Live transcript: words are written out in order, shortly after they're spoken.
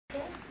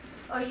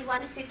Or you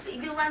want to sit? Do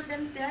you want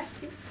them there?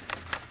 Sit.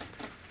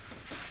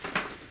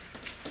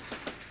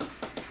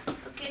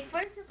 Okay,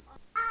 first of all.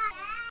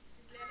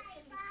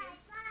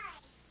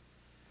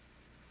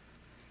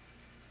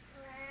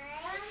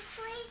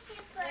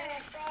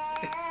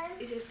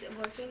 Is it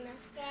working now?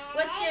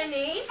 What's your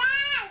name?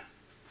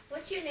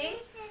 What's your name?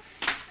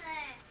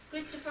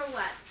 Christopher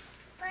what?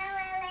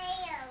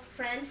 Palileo.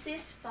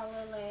 Francis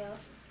Palileo.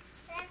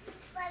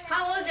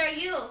 How old are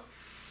you?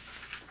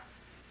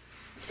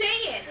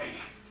 Say it.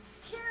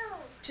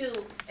 2.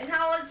 2. And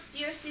how old is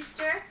your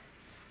sister?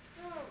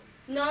 2.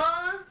 No,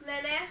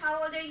 Lele.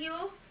 How old are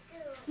you?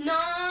 2.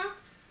 No.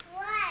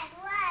 1.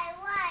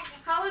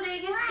 How old are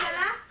you,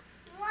 Stella?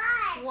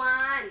 1.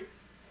 1.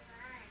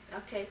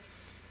 Okay.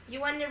 You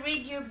want to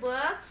read your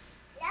books?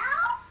 No.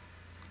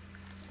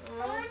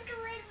 I want to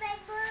read my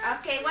book.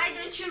 Okay. Why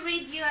don't you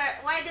read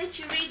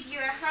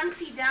your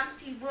Humpty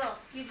Dumpty book?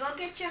 You go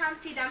get your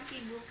Humpty Dumpty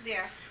book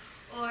there,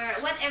 or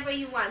whatever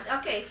you want.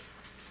 Okay.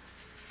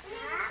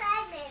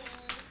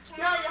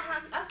 No,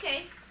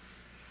 okay.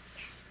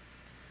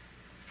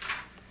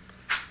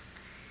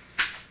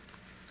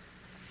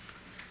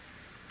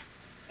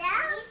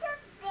 That is a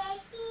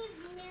baby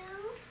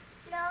blue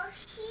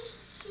fluffy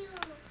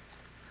shoe.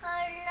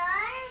 Her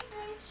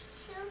largest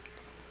shoe,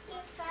 she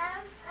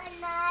found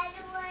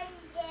another one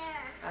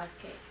there.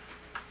 Okay.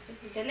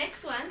 The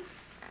next one.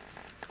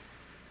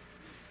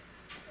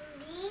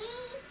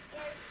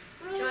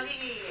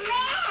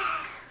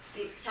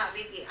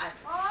 Sabi ni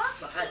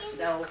baka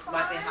daw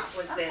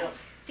hapon pero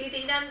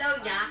titignan daw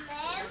niya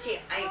kasi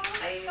ay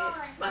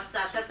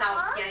basta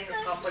tatawag niya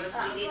yung couple of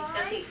minutes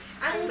kasi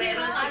kung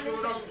meron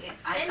sigurong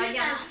ay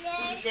kanya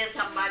hindi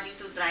somebody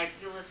to drive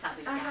you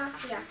sabi niya.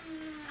 Yeah.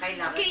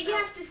 Kailangan Okay, you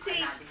have to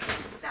say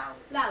daw.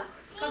 loud.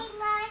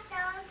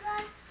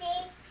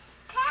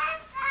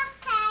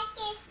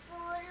 Package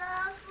full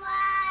of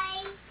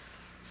white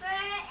fur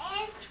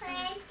and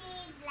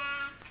 20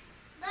 black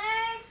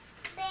birds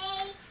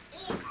baked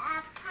in a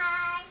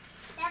pie.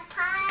 The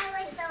pie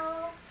was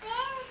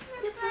open.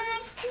 The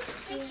birds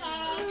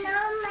became no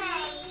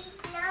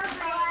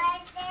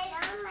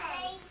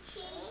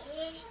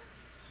cheese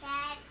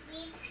sat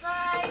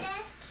before the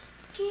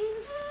king.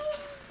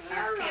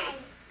 Okay.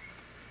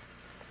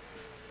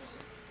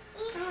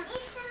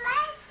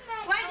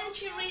 Why don't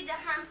you read the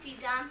Humpty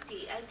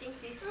Dumpty? I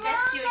think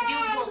that's your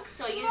new book.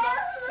 So you know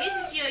this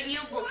is your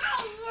new book.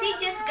 He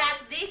just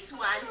got this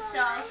one,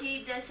 so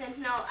he doesn't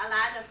know a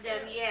lot of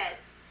them yet.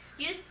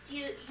 You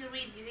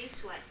read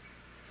this one.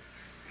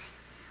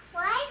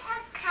 Why a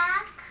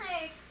cock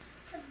curse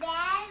to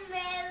bed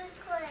Mary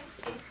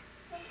Queen?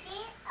 The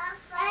day of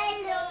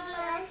Hello,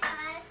 man.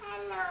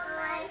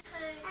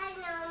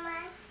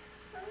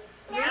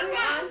 Bring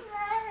on.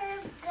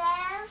 Her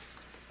bells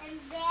and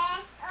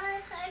bells on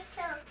her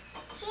tongue.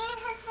 She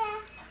has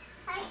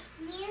a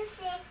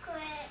music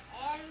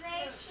wherever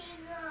she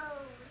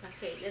goes.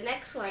 Okay, the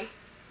next one.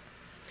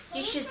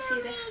 You should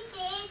see that.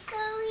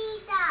 Hickory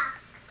dock.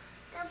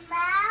 The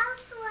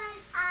mouse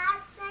went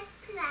at the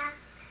clock.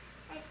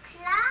 The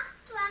clock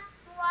struck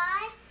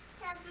 1.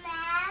 The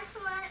mouse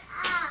went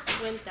up.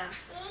 Went down.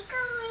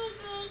 Hickory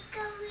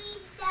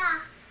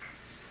dock.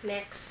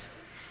 Next.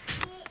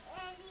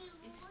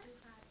 It's too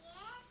hot.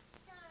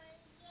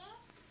 Yes,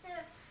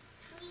 sir.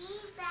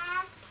 3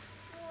 bags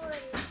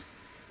full.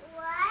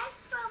 1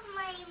 from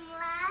my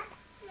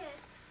master.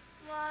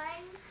 1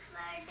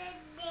 for the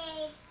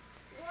day.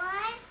 1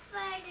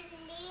 for the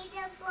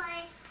little boy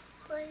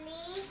who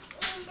lives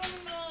in the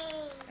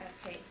lane.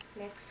 Okay,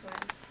 next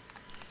one.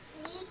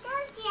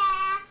 Little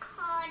Jack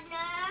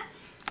Horner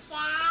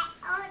sat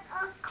on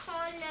a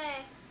corner,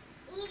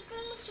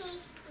 eating his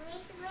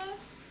Christmas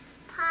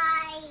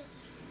pie.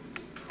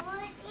 He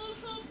put in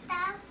his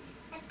thumb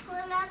and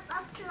pulled up a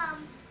plum.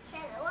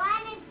 Said,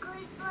 "What a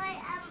good boy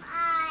am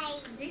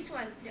I." This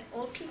one, the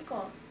Old King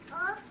Cole.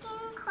 Old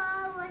King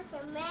Cole was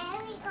a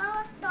merry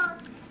old dog.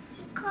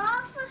 He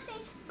called for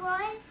his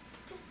boy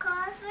to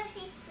call for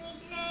his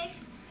fiddler's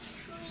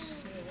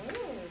tree.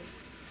 Oh.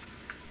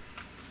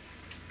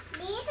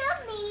 Little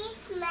beast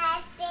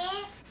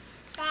Smatter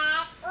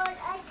sat on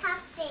a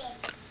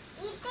tuffet,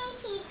 eating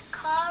his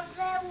carved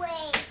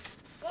away.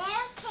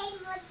 There came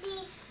a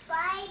big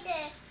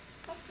spider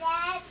and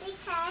sat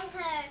beside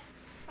her.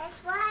 The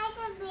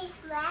spider beast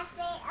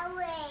Smatter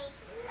away.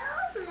 No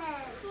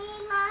man.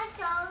 Sing a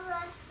song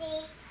of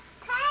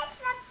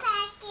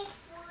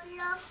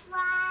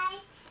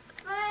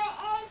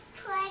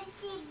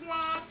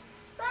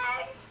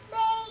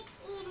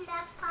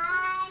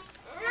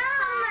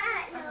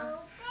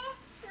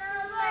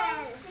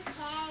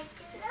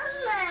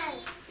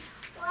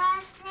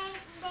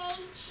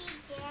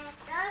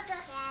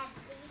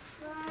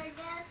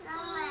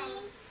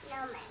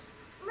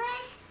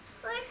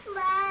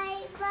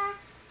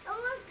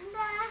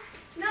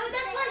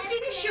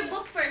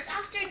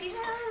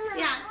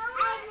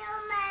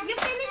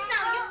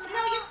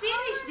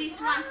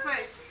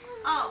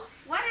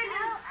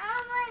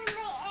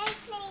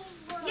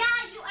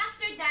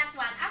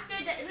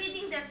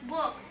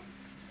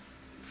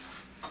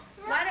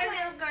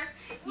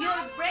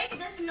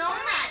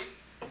snowman.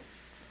 It's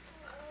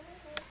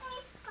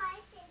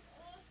spicy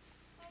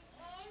and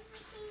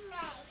everything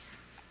nice.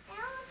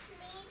 That was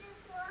made of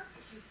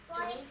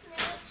boys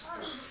made of.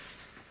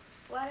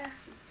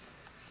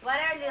 What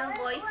are little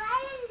boys?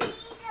 Why a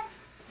little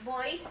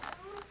Boys?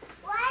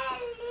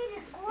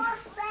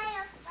 ghost made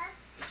of stuff?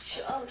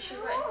 Oh,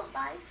 sugar and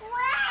spice.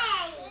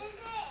 Why?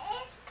 Sugar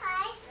and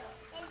spice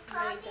and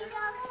puppy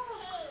dog's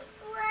tail.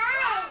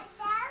 Why?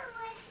 That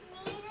was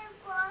little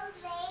ghost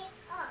made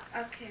of.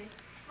 Okay.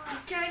 You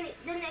turn it.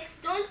 The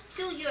next, don't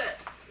do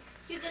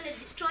you're gonna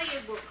destroy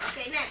your book.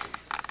 Okay, next.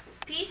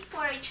 Peas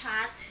porridge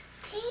hot.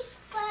 Peace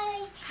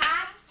porridge.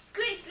 Hot.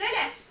 Chris,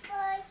 Lele.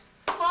 Porridge.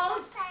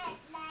 Cold. Pot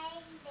 9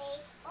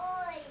 days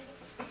old.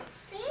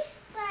 Peace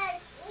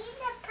porridge in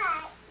the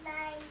pot 9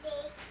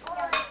 days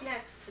old.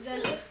 Next.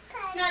 Peace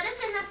porridge. No,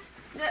 that's enough.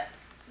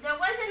 There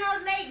was an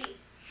old lady.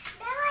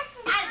 That was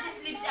the I'll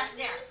just leave that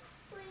there.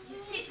 You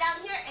sit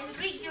down here and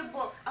read your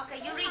book.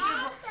 Okay, you read your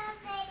book. So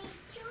many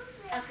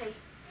children. Okay.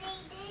 They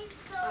didn't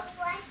know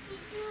what to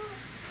do.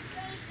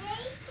 They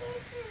didn't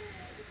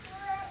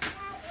know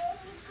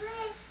any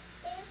place.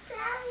 They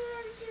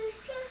found to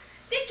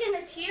They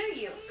cannot hear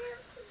you.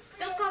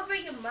 Don't cover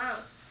your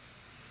mouth.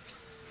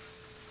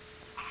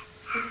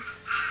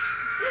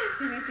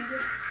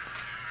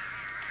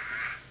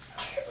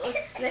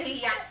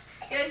 Nahiya.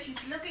 Yeah, she's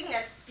looking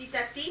at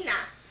Tita Tina.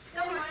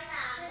 Come on.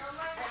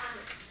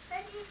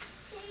 What is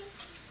she?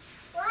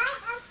 What a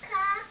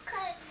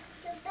cocker.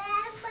 The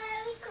bad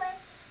Mary could.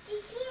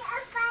 Did she a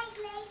fight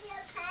lady a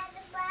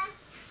panda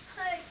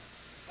hurt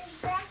the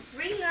back?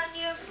 Ring on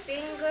your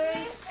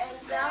fingers and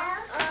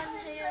bells on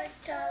your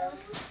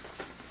toes.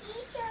 She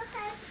shall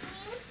have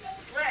music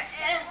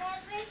Wherever.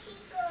 wherever she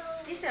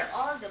goes. These are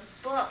all the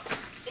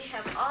books. They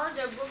have all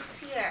their books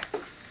here.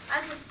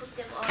 I'll just put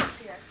them all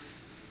here.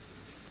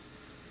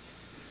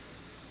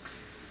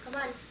 Come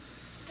on.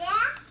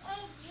 Jack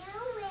and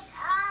Jill went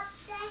up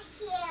the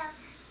hill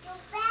to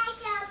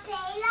fetch a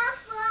pail of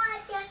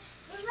water.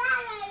 The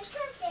water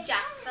took the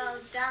Jack fell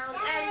down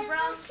and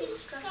broke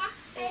his cup,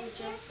 and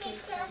Jill came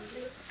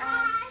tumbling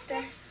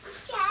after.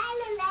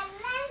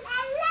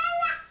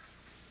 Cha-la-la-la-la-la-la.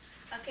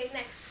 Okay,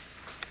 next.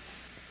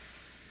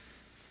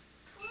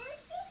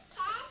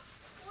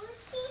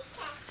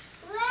 Pussycat,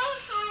 where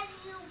have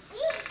you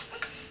been?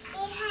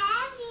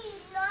 Have you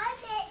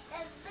loaded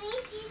and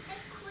busy the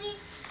queen?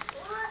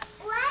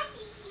 What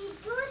did you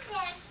do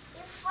there?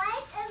 You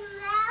fight a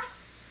mouse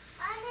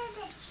under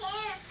the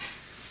chair.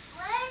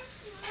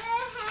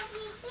 Where have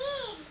you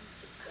been?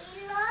 We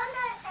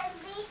loaded and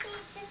busy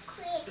the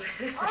queen.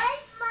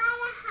 Old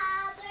Mother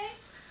Hubbard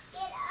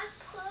get a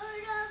poor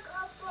dog a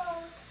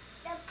bone.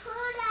 The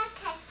poor dog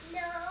has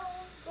no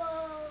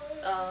bone.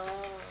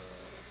 Oh.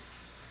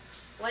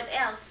 What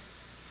else?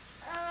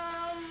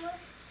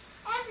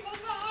 The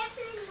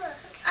airplane book.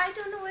 I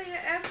don't know where your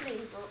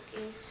airplane book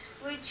is.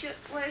 Where's your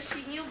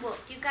new book?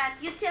 You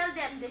tell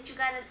them that you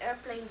got an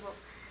airplane book.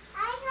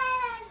 I got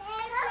an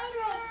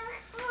airplane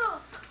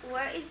book.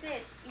 Where is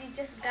it? You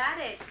just got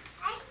it.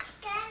 I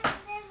just got it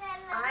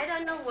I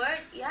don't know where.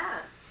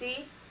 Yeah,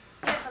 see?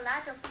 You have a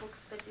lot of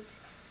books, but it's...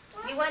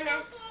 You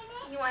wanna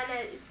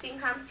sing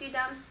Humpty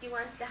Dumpty? You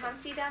want the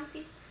Humpty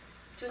Dumpty?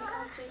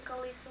 Twinkle, twinkle,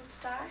 little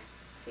star.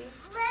 See?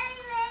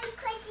 Very, very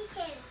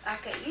quiet.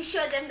 Okay, you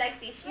show them like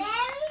this. You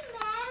Very,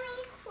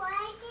 very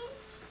quiet.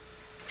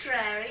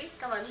 Trary.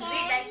 Come on, read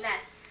like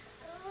that.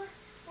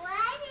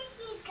 Why did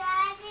the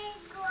garden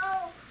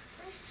grow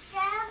with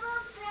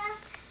several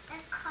bells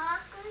and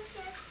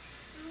cockroaches?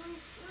 We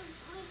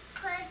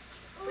put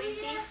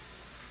Pretty.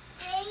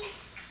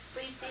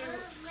 pretty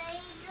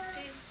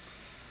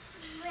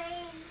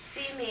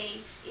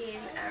Teammates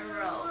in a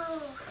row.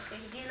 Okay,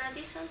 do you know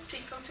this one?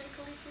 Twinkle,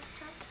 twinkle, little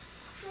star.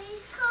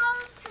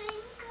 Twinkle,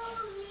 twinkle,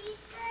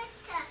 little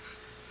star,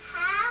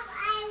 how I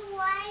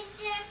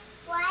wonder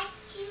what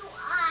you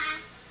are,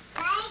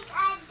 like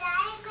a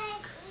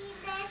diamond in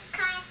the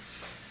sky.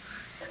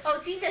 Oh,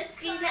 Tita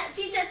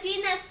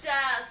Tina's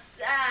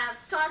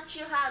taught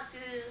you how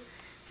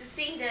to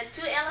sing the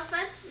two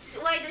elephants.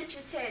 Why don't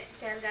you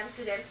tell them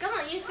to them? Come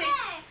on, you face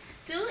Where?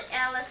 two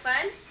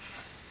elephant.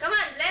 Come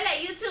on,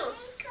 Lele, you too.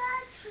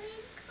 Twinkle,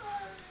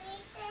 twinkle,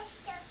 little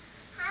star,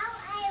 how I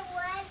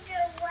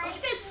wonder what Oh,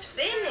 that's you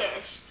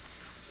finished. are.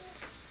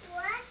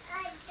 What a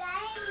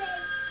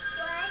diamond,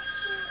 what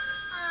you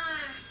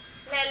are.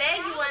 Lele,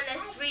 you wanna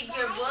read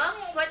your book?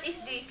 What is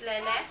this,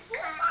 Lele?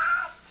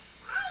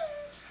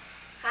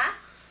 Huh?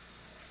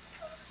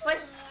 What?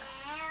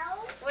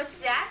 What's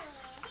that?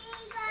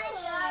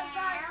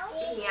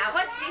 Yeah,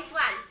 what's this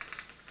one?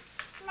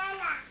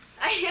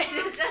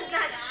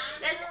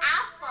 That's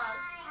apple.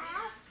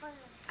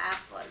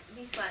 Apple.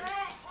 This one.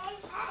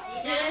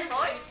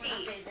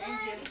 Horsey.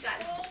 This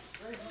one.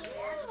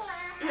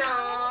 No.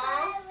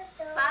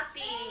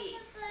 Puppy.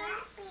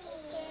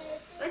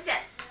 What's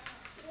that?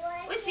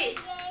 What's this?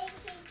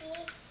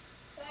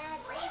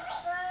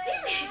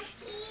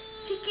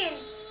 Chicken.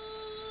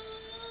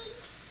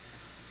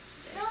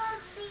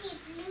 Don't be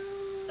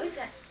blue. What's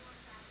that?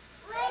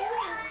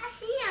 Meow.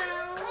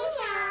 Meow.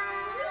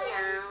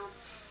 Meow.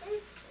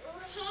 It's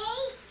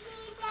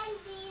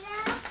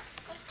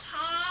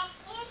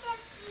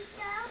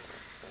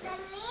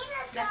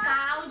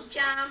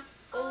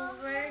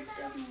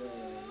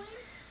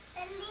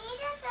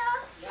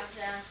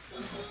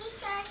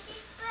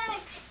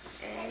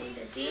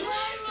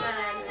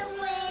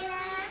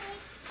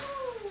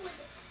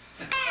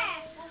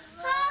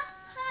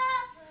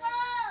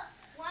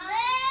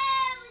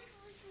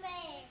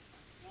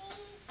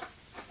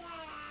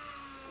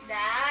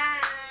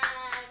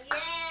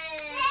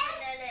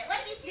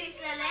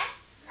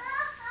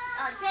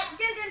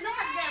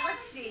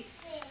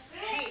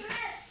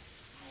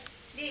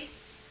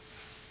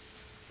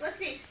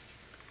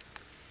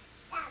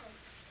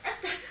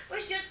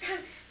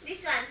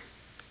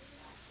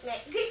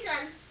This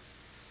one.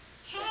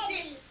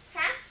 Hey.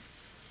 Huh?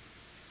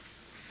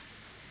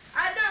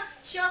 No.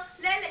 Show,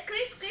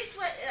 Chris,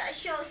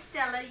 show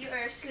Stella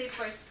your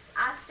slippers.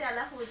 Ask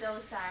Stella who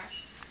those are.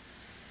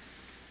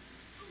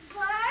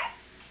 Bird.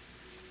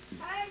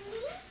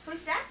 Ernie.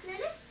 Who's that,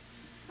 Lily?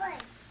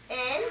 Bird.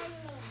 And?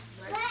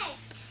 Bird.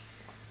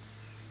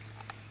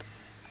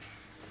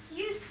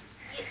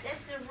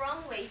 That's the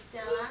wrong way,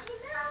 Stella. You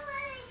know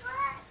what I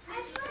got? I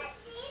got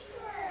this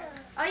one.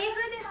 Oh, you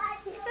go there.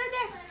 You go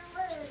there.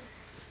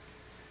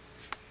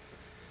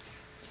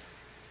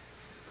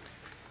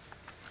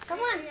 Come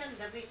on.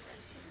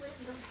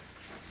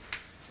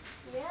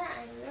 Yeah,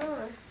 I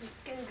know. It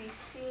can be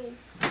seen.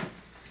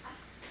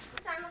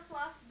 Santa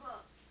Claus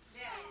book.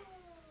 There.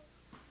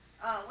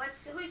 Oh,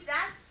 who is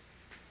that?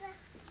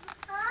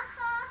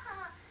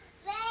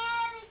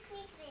 Merry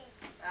Christmas.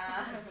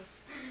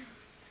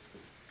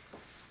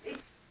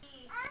 It's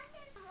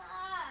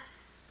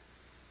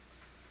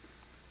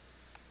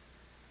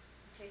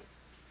okay.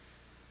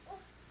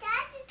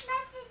 Santa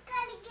Claus is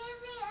gonna give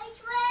me a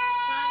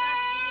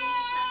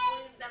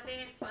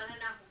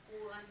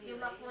Yung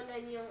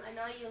makunan yung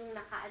yung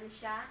nakaan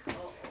siya.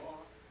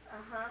 Oo.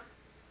 Aha.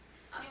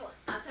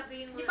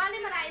 Sabihin mo. Di bali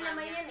marami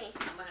naman yan eh.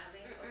 Marami.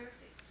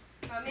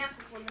 Mamaya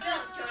kukunan.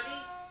 Actually,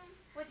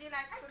 Would you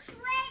like A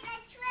train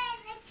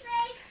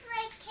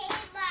for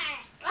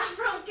Kmart.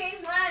 from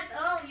Kmart.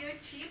 Oh, you're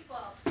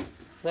cheapo.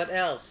 What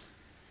else?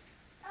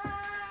 A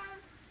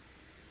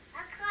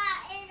car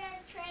and a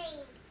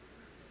train.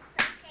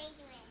 From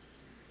Kmart.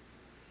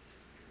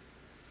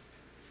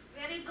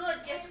 Very good.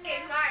 Just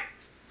Kmart.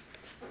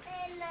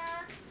 And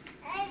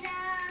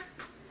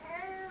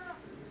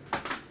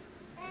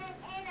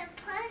a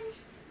punch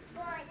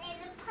board and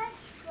a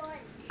punch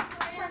board.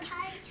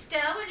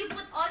 Stella, will you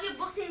put all your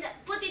books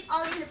put it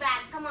all in the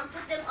bag. Come on,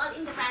 put them all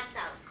in the bag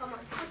now. Come on,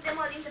 put them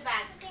all in the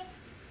bag. Okay.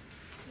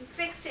 You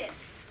fix it.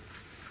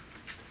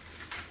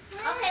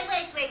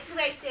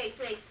 Okay,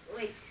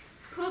 wait.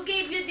 Who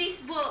gave you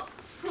this book?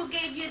 Who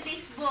gave you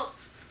this book?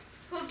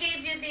 Who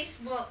gave you this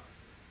book?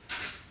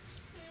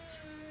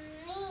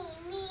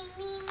 Me.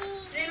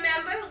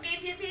 Remember who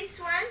gave you this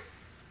one?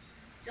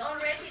 It's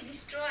already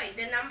destroyed,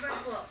 the number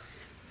books.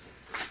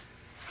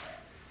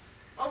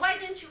 Oh, why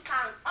don't you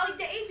count? Oh,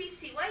 the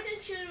ABC. Why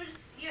don't you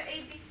your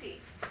ABC?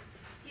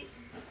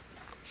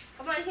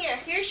 Come on here.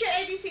 Here's your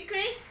ABC,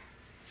 Chris.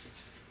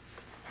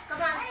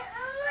 Come on. I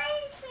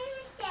already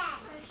finished that.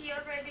 She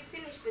already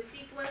finished, but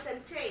it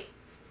wasn't tape.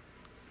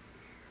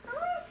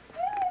 Oh,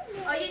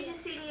 Oh, you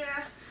just sing your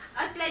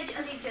pledge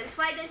allegiance.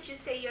 Why don't you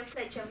say your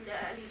pledge of the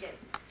allegiance?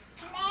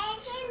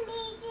 Pledge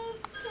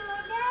allegiance to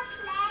the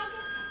flag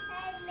of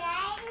the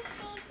United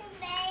States of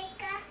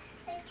America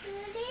and to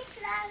the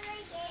flag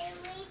and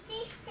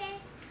which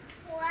stands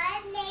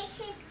one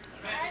nation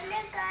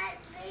under God,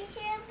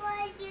 vision for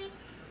youth,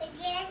 and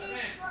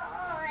justice for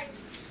all.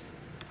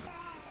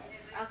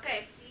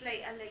 Okay,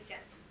 play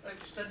allegiance.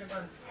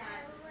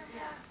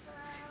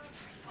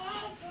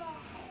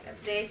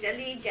 Pledge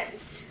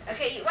allegiance.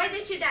 Okay, why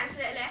don't you dance,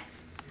 Lele?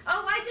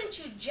 Oh, why don't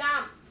you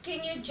jump?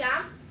 Can you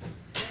jump?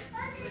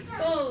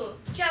 Oh,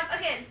 jump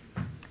again.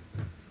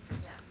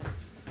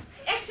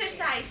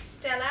 Exercise,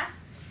 Stella.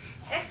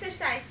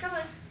 Exercise, come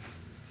on.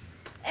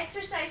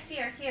 Exercise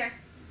here.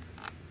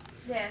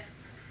 There.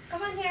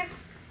 Come on here.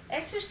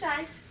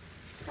 Exercise.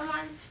 Come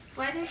on.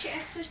 Why don't you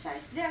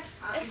exercise? There.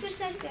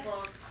 Exercise there.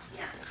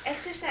 Yeah.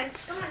 Exercise.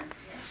 Come on.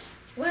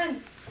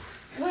 1,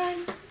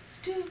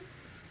 2,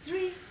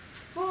 3,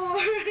 4.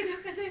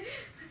 Look at it.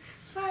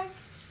 5.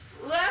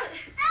 What?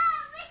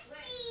 Oh,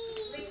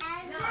 Mickey!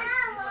 And now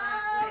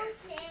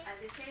At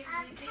the same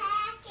a meeting,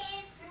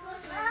 packet full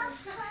of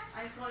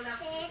I call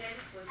up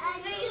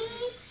a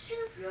tissue.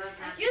 You are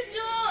not You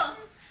do.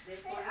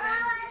 Therefore, you All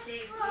are the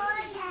same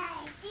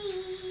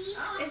meeting.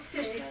 for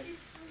Exercise.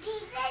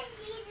 Because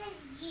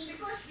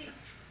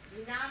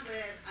the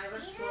number I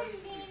was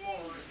calling before,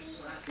 it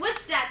was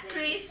What's that,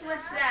 Chris?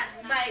 What's that?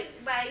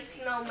 By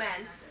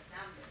Snowman.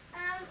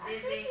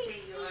 Then they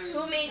say you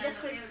are Who made the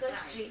Christmas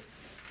tree?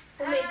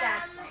 Who made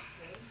that?